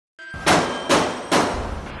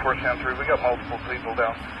4 Sam 3, we got multiple people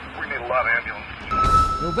down. We need a lot of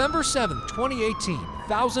ambulances. November 7th, 2018,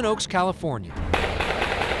 Thousand Oaks, California.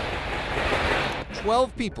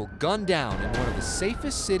 12 people gunned down in one of the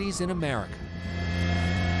safest cities in America.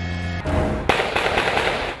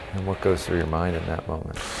 And what goes through your mind in that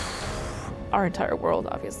moment? Our entire world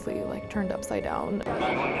obviously turned upside down.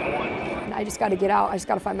 I just got to get out. I just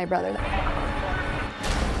got to find my brother.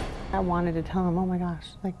 I wanted to tell him, oh my gosh,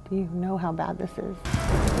 do you know how bad this is?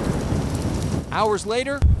 Hours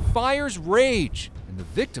later, fires rage, and the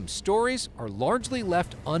victims' stories are largely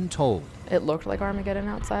left untold. It looked like Armageddon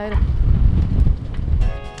outside.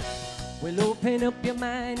 Well, open up your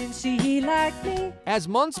mind and see like me. As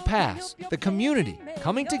months pass, the community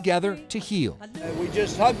coming together to heal. We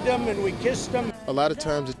just hugged them and we kissed them. A lot of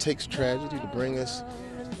times it takes tragedy to bring us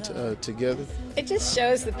together. It just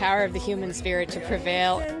shows the power of the human spirit to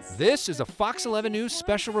prevail. This is a Fox 11 News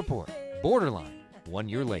special report, Borderline, 1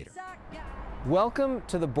 year later. Welcome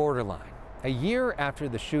to the Borderline. A year after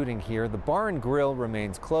the shooting here, the bar and grill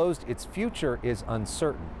remains closed. Its future is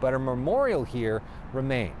uncertain, but a memorial here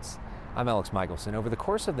remains. I'm Elex Michaelson. Over the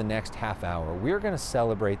course of the next half hour, we're going to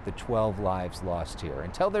celebrate the 12 lives lost here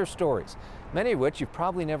and tell their stories, many of which you've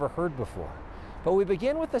probably never heard before. But we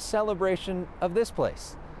begin with a celebration of this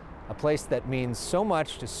place, a place that means so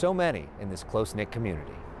much to so many in this close-knit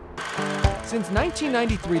community. Since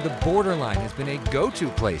 1993, the Borderline has been a go-to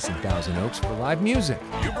place in Thousand Oaks for live music.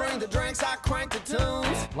 You bring the drinks, I crank the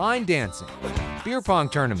tunes. Line dancing, beer pong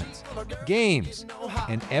tournaments, games,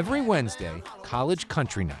 and every Wednesday, college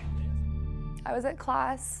country night. I was at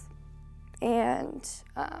class and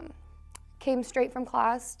came straight from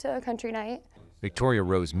class to country night. Victoria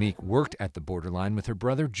Rose Meek worked at the Borderline with her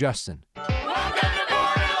brother Justin. Welcome to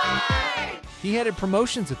Borderline! He headed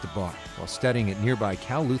promotions at the bar while studying at nearby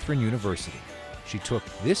Cal Lutheran University. She took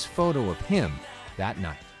this photo of him that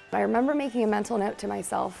night. I remember making a mental note to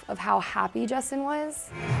myself of how happy Justin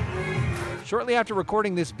was. Shortly after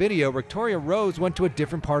recording this video, Victoria Rose went to a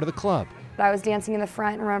different part of the club. I was dancing in the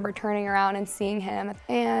front and remember turning around and seeing him.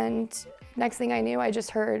 And next thing I knew, I just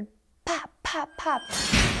heard pop, pop, pop.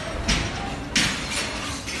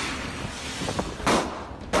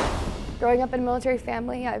 Growing up in a military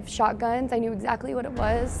family, I've shot guns. I knew exactly what it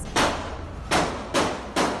was.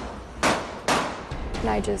 And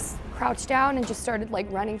I just crouched down and just started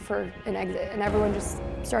running for an exit. And everyone just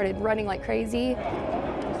started running like crazy.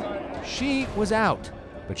 She was out,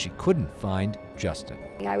 but she couldn't find Justin.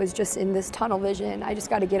 I was just in this tunnel vision. I just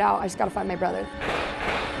got to get out. I just got to find my brother.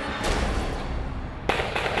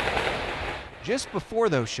 Just before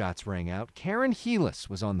those shots rang out, Karen Heelis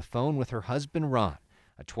was on the phone with her husband, Ron,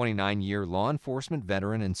 a 29-year law enforcement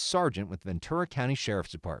veteran and sergeant with Ventura County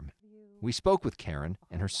Sheriff's Department. We spoke with Karen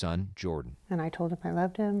and her son, Jordan. And I told him I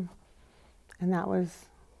loved him, and that was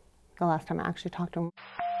the last time I actually talked to him.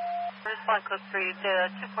 Response code 3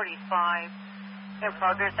 to 245. In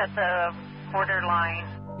progress at the Borderline.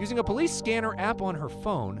 Using a police scanner app on her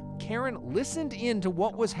phone, Karen listened in to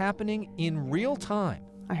what was happening in real time.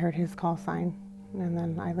 I heard his call sign, and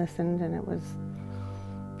then I listened, and it was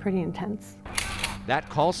pretty intense. That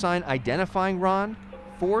call sign identifying Ron,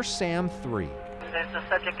 4 Sam 3. There's a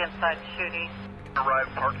subject inside shooting. Arrive,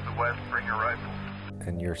 park to the west, bring your rifle.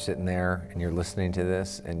 And you're sitting there, and you're listening to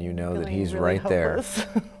this, and you know that he's really right hopeless.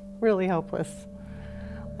 there. Really hopeless.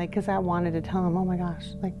 Because I wanted to tell him, oh my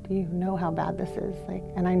gosh, do you know how bad this is?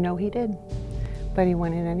 And I know he did, but he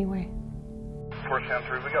went in anyway. 4 Sam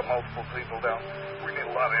 3, we got multiple people down. We need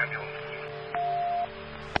a lot of ambulances.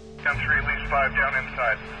 Sam 3, at least 5 down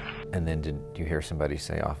inside. And then did you hear somebody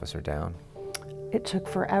say, officer down? It took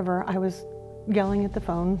forever. I was yelling at the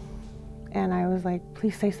phone, and I was like,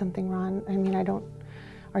 please say something, Ron. I mean,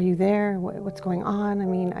 are you there? What's going on? I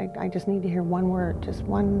mean, I just need to hear one word, just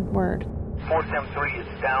one word. 4 Sam 3 is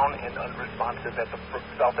down and unresponsive at the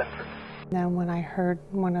south entrance. Then when I heard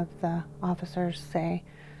one of the officers say,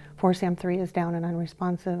 4 Sam 3 is down and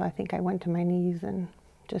unresponsive, I think I went to my knees and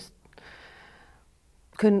just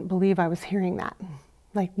couldn't believe I was hearing that.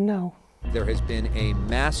 No. There has been a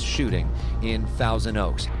mass shooting in Thousand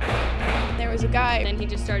Oaks. There was a guy and he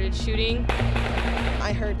just started shooting.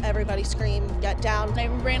 I heard everybody scream, get down. I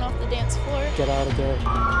ran off the dance floor. Get out of there.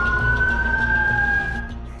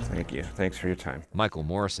 Thank you. Thanks for your time. Michael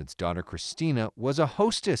Morrison's daughter, Christina, was a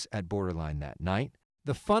hostess at Borderline that night.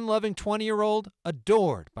 The fun-loving 20-year-old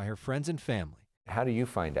adored by her friends and family. How do you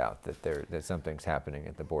find out that something's happening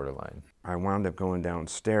at the Borderline? I wound up going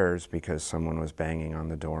downstairs because someone was banging on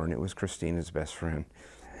the door, and it was Christina's best friend.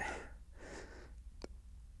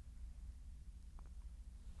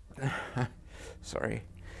 Sorry.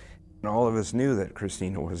 And all of us knew that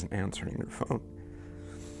Christina wasn't answering her phone.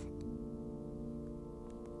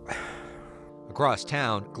 Across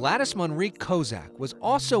town, Gladys Monrique Kozak was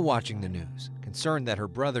also watching the news, concerned that her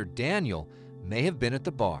brother Daniel may have been at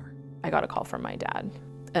the bar. I got a call from my dad,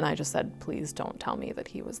 and I just said, please don't tell me that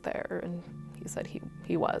he was there. And he said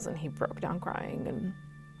he was, and he broke down crying, and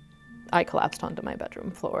I collapsed onto my bedroom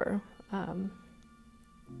floor.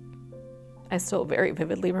 I still very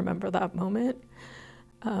vividly remember that moment.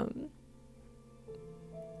 I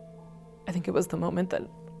think it was the moment that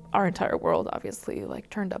our entire world obviously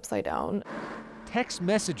turned upside down. Text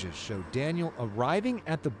messages show Daniel arriving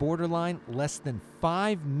at the borderline less than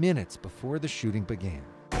 5 minutes before the shooting began.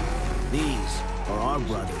 These are our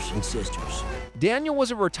brothers and sisters. Daniel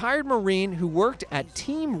was a retired Marine who worked at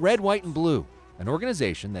Team Red, White, and Blue, an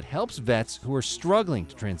organization that helps vets who are struggling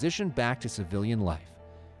to transition back to civilian life.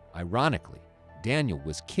 Ironically, Daniel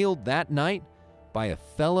was killed that night by a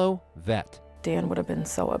fellow vet. Dan would have been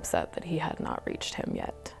so upset that he had not reached him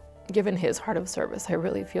yet. Given his heart of service, I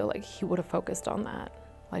really feel like he would have focused on that.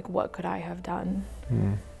 Like, what could I have done?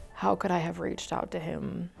 How could I have reached out to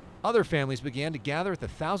him? Other families began to gather at the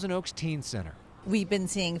Thousand Oaks Teen Center. We've been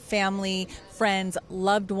seeing family, friends,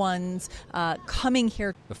 loved ones coming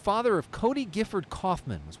here. The father of Cody Gifford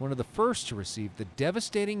Kaufman was one of the first to receive the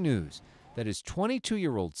devastating news that his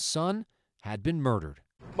 22-year-old son had been murdered.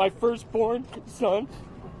 My firstborn son.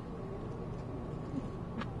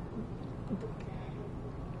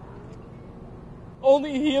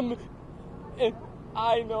 Only him and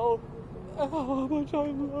I know how much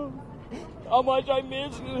I love, how much I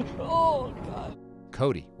miss you. Oh, God.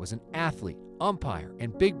 Cody was an athlete, umpire,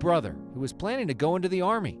 and big brother who was planning to go into the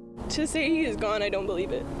Army. To say he is gone, I don't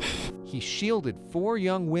believe it. He shielded 4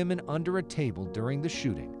 young women under a table during the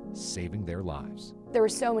shooting, saving their lives. There were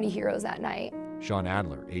so many heroes that night. Sean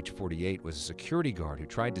Adler, age 48, was a security guard who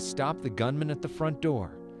tried to stop the gunman at the front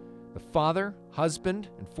door. The father, husband,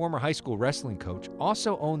 and former high school wrestling coach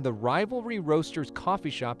also owned the Rivalry Roasters coffee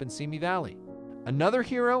shop in Simi Valley. Another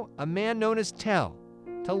hero, a man known as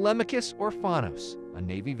Telemachus Orphanos, a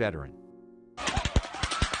Navy veteran.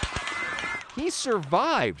 He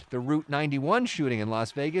survived the Route 91 shooting in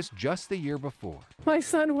Las Vegas just the year before. My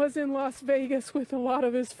son was in Las Vegas with a lot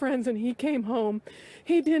of his friends, and he came home.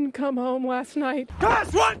 He didn't come home last night.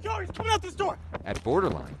 Guys, run! Go! He's coming out this door! At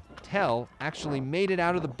Borderline, Tell actually made it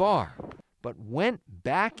out of the bar, but went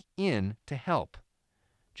back in to help.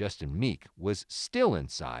 Justin Meek was still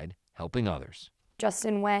inside, helping others.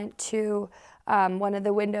 Justin went to one of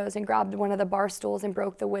the windows and grabbed one of the bar stools and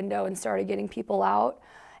broke the window and started getting people out.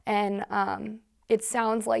 And it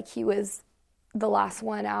sounds like he was the last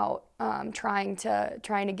one out, trying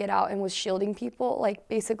to get out, and was shielding people, like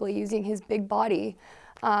basically using his big body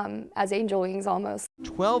as angel wings almost.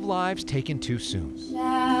 12 lives taken too soon.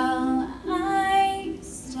 Shall I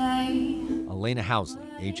stay? Elena Housley,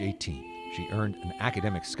 age 18. She earned an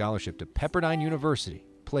academic scholarship to Pepperdine University,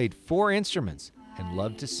 played 4 instruments, and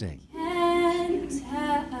loved to sing. Can't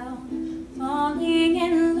help falling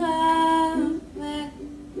in love with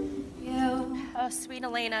you. Oh, sweet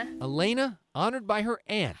Elena. Elena, honored by her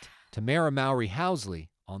aunt, Tamara Mowry Housley,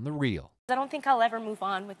 on the reel. I don't think I'll ever move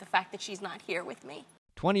on with the fact that she's not here with me.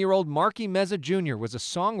 20-year-old Marky Meza Jr. was a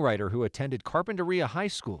songwriter who attended Carpinteria High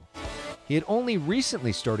School. He had only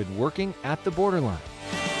recently started working at the Borderline.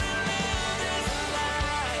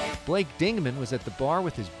 Blake Dingman was at the bar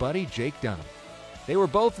with his buddy Jake Dunham. They were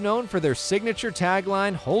both known for their signature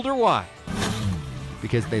tagline, "Hold her wide,"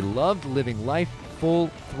 because they loved living life full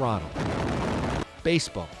throttle.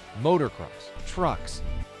 Baseball, motocross, trucks,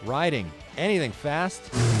 riding anything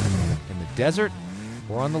fast, in the desert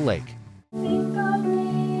or on the lake.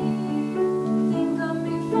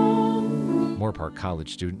 Moorpark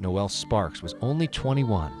College student Noelle Sparks was only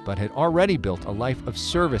 21, but had already built a life of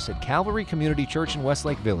service at Calvary Community Church in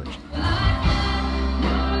Westlake Village.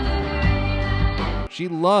 She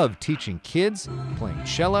loved teaching kids, playing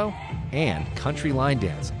cello, and country line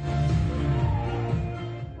dancing.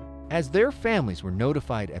 As their families were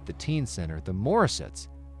notified at the teen center, the Morissets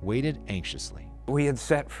waited anxiously. We had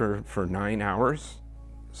set for 9 hours.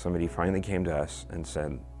 Somebody finally came to us and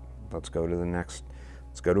said, let's go to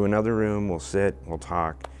another room, we'll sit, we'll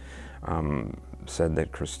talk. Said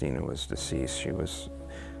that Christina was deceased. She was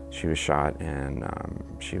shot and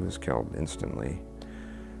she was killed instantly.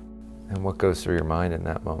 And what goes through your mind in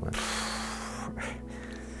that moment?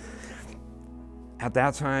 At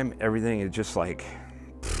that time, everything is just like,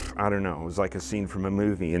 I don't know, it was like a scene from a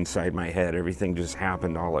movie inside my head. Everything just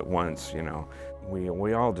happened all at once, you know.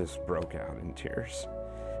 We all just broke out in tears.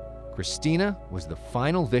 Christina was the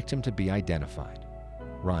final victim to be identified.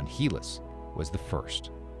 Ron Helis was the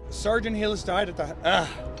first. Sergeant Hillis died at the...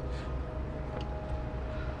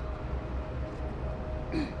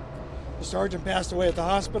 The sergeant passed away at the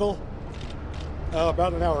hospital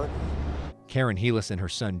about an hour. Karen Helis and her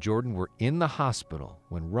son Jordan were in the hospital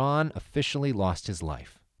when Ron officially lost his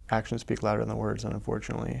life. Actions speak louder than words, and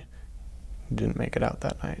unfortunately, he didn't make it out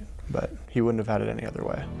that night, but he wouldn't have had it any other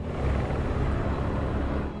way.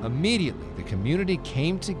 Immediately, the community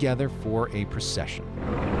came together for a procession.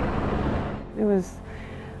 It was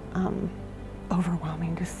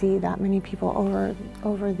overwhelming to see that many people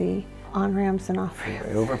over the on-ramps and off-ramps.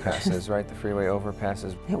 Overpasses, right? The freeway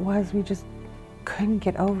overpasses. It was. We just couldn't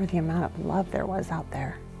get over the amount of love there was out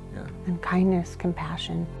there. Yeah. And kindness,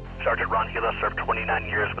 compassion. Sergeant Ron Helis served 29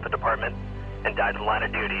 years with the department and died in the line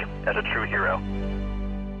of duty as a true hero.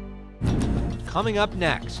 Coming up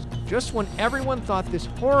next, just when everyone thought this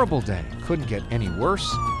horrible day couldn't get any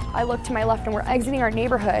worse, I look to my left and we're exiting our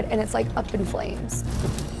neighborhood and it's like up in flames.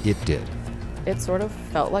 it did. It sort of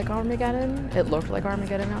felt like Armageddon. It looked like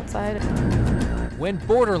Armageddon outside. When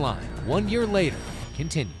Borderline, 1 year later,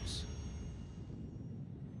 continues.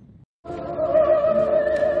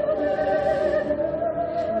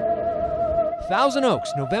 Thousand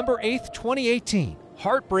Oaks, November 8th, 2018.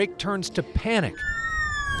 Heartbreak turns to panic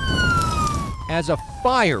as a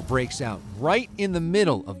fire breaks out right in the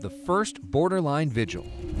middle of the first Borderline vigil.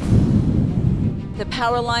 The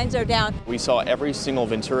power lines are down. We saw every single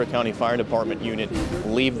Ventura County Fire Department unit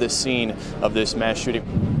leave the scene of this mass shooting.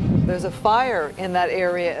 There's a fire in that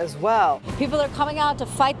area as well. People are coming out to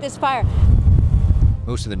fight this fire.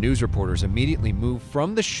 Most of the news reporters immediately moved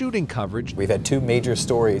from the shooting coverage. We've had two major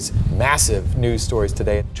stories, massive news stories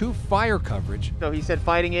today. To fire coverage. So he said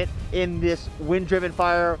fighting it in this wind-driven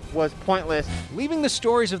fire was pointless. Leaving the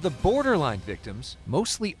stories of the Borderline victims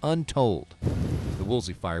mostly untold. The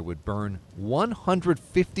Woolsey fire would burn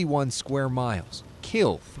 151 square miles,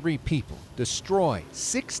 kill 3 people, destroy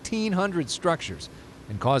 1,600 structures,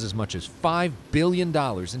 and cause as much as $5 billion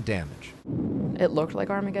in damage. It looked like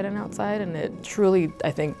Armageddon outside, and it truly,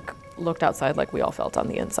 I think, looked outside like we all felt on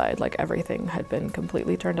the inside, like everything had been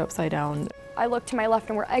completely turned upside down. I look to my left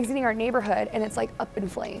and we're exiting our neighborhood and it's like up in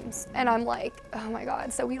flames. And I'm like, oh my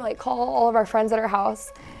God. So we like call all of our friends at our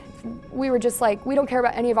house. We were just like, we don't care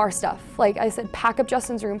about any of our stuff. Like I said, pack up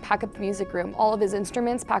Justin's room, pack up the music room, all of his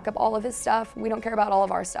instruments, pack up all of his stuff. We don't care about all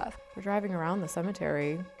of our stuff. We're driving around the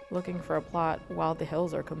cemetery looking for a plot while the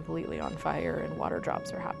hills are completely on fire and water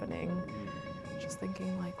drops are happening. Just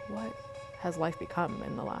thinking, like, what has life become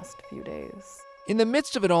in the last few days? In the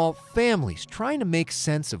midst of it all, families trying to make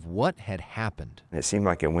sense of what had happened. It seemed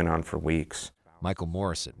like it went on for weeks. Michael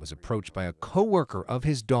Morrison was approached by a co-worker of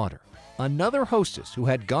his daughter, another hostess who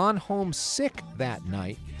had gone home sick that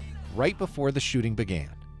night right before the shooting began.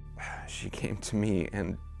 She came to me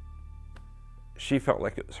and she felt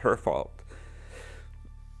like it was her fault.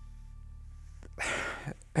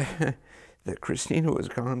 That Christina was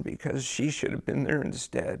gone because she should have been there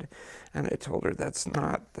instead. And I told her that's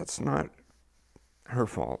not her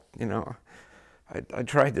fault, you know. I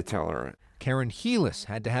tried to tell her. Karen Helis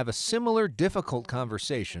had to have a similar difficult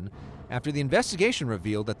conversation after the investigation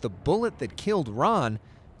revealed that the bullet that killed Ron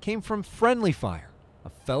came from friendly fire, a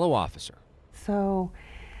fellow officer. So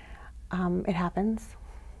it happens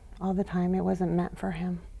all the time. It wasn't meant for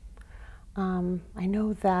him. I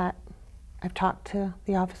know that I've talked to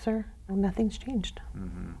the officer. Nothing's changed,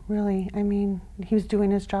 really. I mean, he was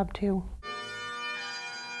doing his job too.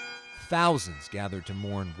 Thousands gathered to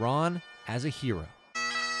mourn Ron as a hero.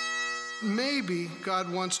 Maybe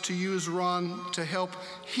God wants to use Ron to help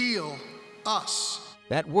heal us.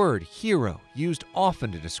 That word, hero, used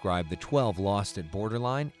often to describe the 12 lost at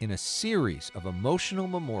Borderline in a series of emotional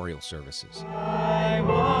memorial services. I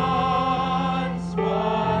once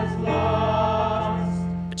was lost.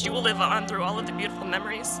 But you will live on through all of the beautiful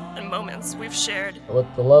memories and moments we've shared. With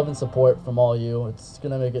the love and support from all you, it's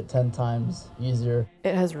gonna make it 10 times easier.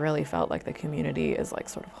 It has really felt like the community is like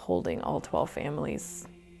sort of holding all 12 families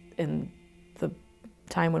in the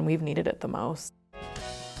time when we've needed it the most.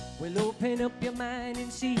 Well, open up your mind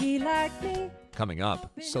and see like me. Coming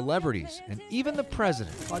up, celebrities and even the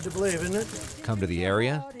president Hard to believe, isn't it? come to the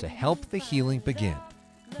area to help the healing begin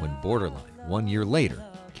when Borderline, 1 year later,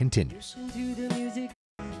 continues.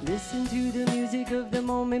 Listen to the music of the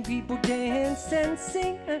moment, people dance and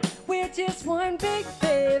sing. We're just one big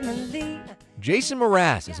family. Jason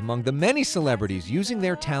Mraz is among the many celebrities using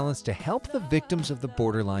their talents to help the victims of the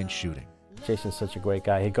Borderline shooting. Jason's such a great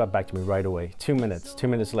guy. He got back to me right away. 2 minutes. 2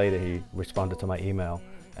 minutes later, he responded to my email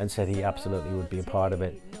and said he absolutely would be a part of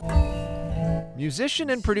it. Musician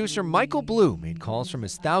and producer Michael Blue made calls from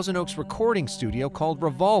his Thousand Oaks recording studio called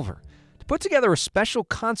Revolver to put together a special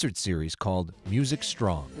concert series called Music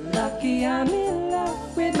Strong. Lucky I'm in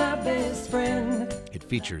love with my best friend. It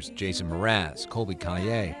features Jason Mraz, Colby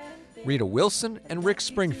Caillet, Rita Wilson, and Rick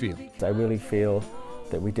Springfield. I really feel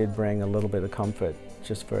that we did bring a little bit of comfort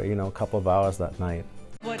just for, a couple of hours that night.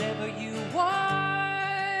 Whatever you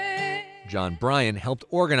want. John Bryan helped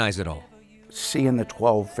organize it all. Seeing the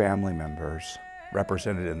 12 family members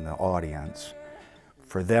represented in the audience,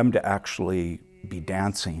 for them to actually be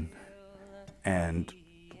dancing and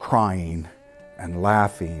crying and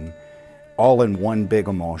laughing, all in one big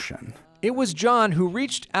emotion. It was John who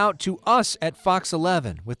reached out to us at Fox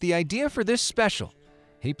 11 with the idea for this special.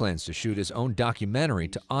 He plans to shoot his own documentary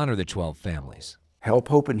to honor the 12 families. Help,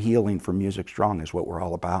 hope, and healing for Music Strong is what we're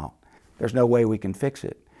all about. There's no way we can fix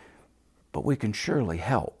it, but we can surely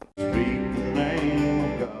help.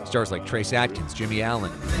 Stars like Trace Atkins, Jimmy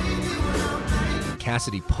Allen,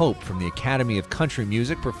 Cassidy Pope from the Academy of Country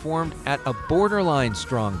Music performed at a Borderline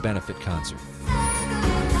Strong benefit concert.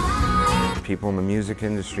 People in the music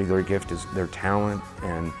industry, their gift is their talent,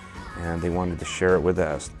 and they wanted to share it with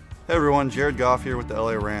us. Hey everyone, Jared Goff here with the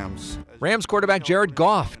LA Rams. Rams quarterback Jared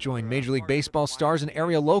Goff joined Major League Baseball stars and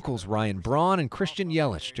area locals Ryan Braun and Christian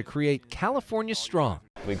Yelich to create California Strong.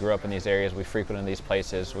 We grew up in these areas, we frequented these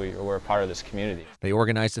places, we're a part of this community. They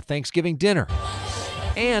organized a Thanksgiving dinner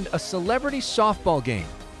and a celebrity softball game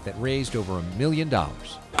that raised over $1 million.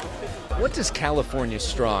 What does California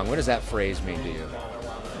Strong, what does that phrase mean to you?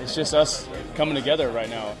 It's just us coming together right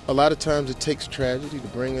now. A lot of times it takes tragedy to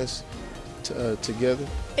bring us together.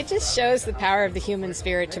 It just shows the power of the human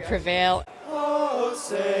spirit to prevail. Oh,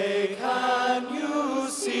 say, can you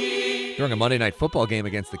see? During a Monday Night Football game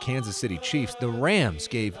against the Kansas City Chiefs, the Rams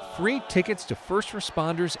gave free tickets to first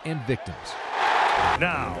responders and victims.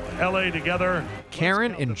 Now, LA together.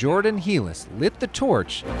 Karen and Jordan Heelis lit the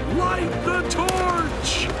torch. Light the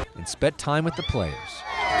torch! And spent time with the players.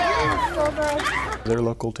 They're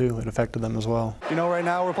local too. It affected them as well. You know, right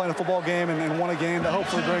now we're playing a football game and won a game that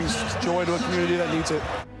hopefully brings joy to a community that needs it.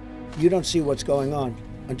 You don't see what's going on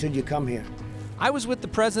until you come here. I was with the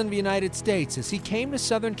President of the United States as he came to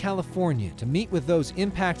Southern California to meet with those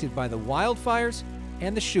impacted by the wildfires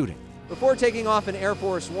and the shooting. Before taking off in Air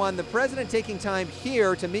Force One, the President taking time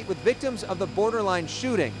here to meet with victims of the Borderline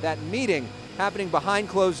shooting, that meeting happening behind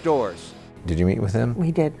closed doors. Did you meet with him?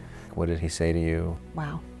 We did. What did he say to you?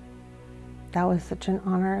 Wow. That was such an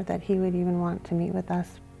honor that he would even want to meet with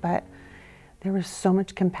us, but there was so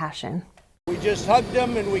much compassion. We just hugged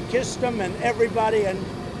them and we kissed them and everybody, and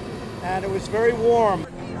it was very warm.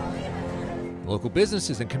 Local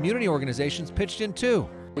businesses and community organizations pitched in too.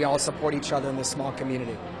 We all support each other in this small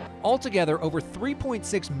community. Altogether, over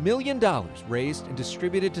 $3.6 million raised and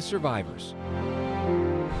distributed to survivors.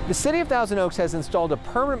 The City of Thousand Oaks has installed a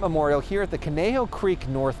permanent memorial here at the Conejo Creek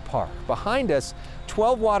North Park. Behind us,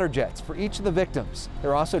 12 water jets for each of the victims.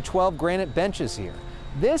 There are also 12 granite benches here.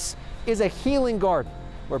 This is a healing garden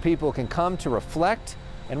where people can come to reflect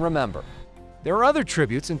and remember. There are other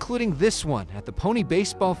tributes, including this one at the Pony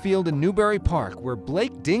Baseball Field in Newbury Park, where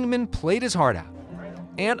Blake Dingman played his heart out.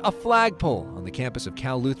 And a flagpole on the campus of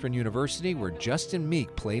Cal Lutheran University, where Justin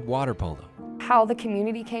Meek played water polo. How the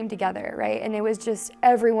community came together, right? And it was just,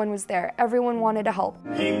 everyone was there. Everyone wanted to help.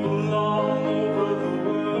 People all over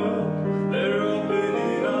the world, they're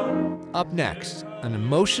opening up. Up next, an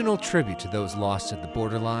emotional tribute to those lost at the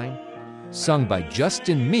borderline, sung by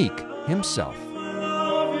Justin Meek himself.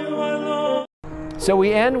 So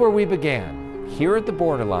we end where we began, here at the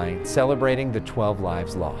borderline, celebrating the 12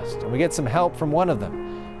 lives lost. And we get some help from one of them.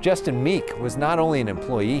 Justin Meek was not only an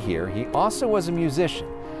employee here, he also was a musician.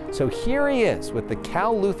 So here he is with the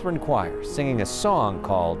Cal Lutheran Choir singing a song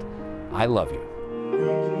called I Love You.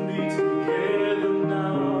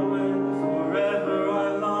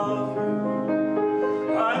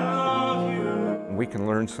 We can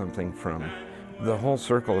learn something from the whole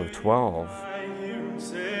circle of 12.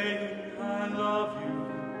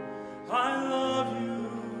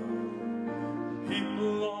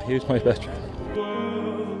 He was my best friend.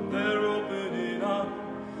 They're opening up,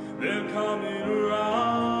 they're coming around,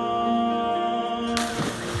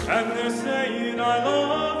 and they're saying, I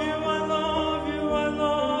love you, I love you, I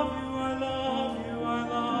love you, I love you, I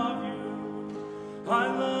love you, I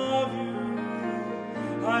love you,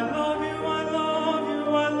 I love you, I love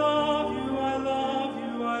you, I love you, I love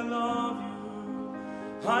you, I love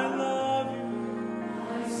you, I love you.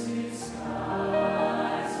 I see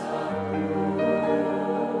skies of blue,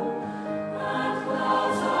 I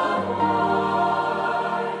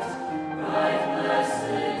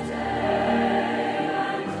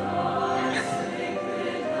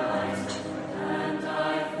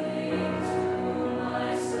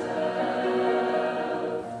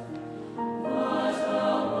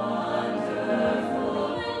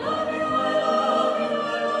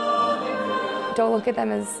don't look at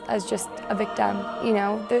them as just a victim. You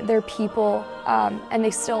know, they're people, and they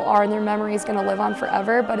still are, and their memory is going to live on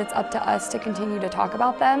forever, but it's up to us to continue to talk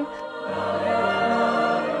about them.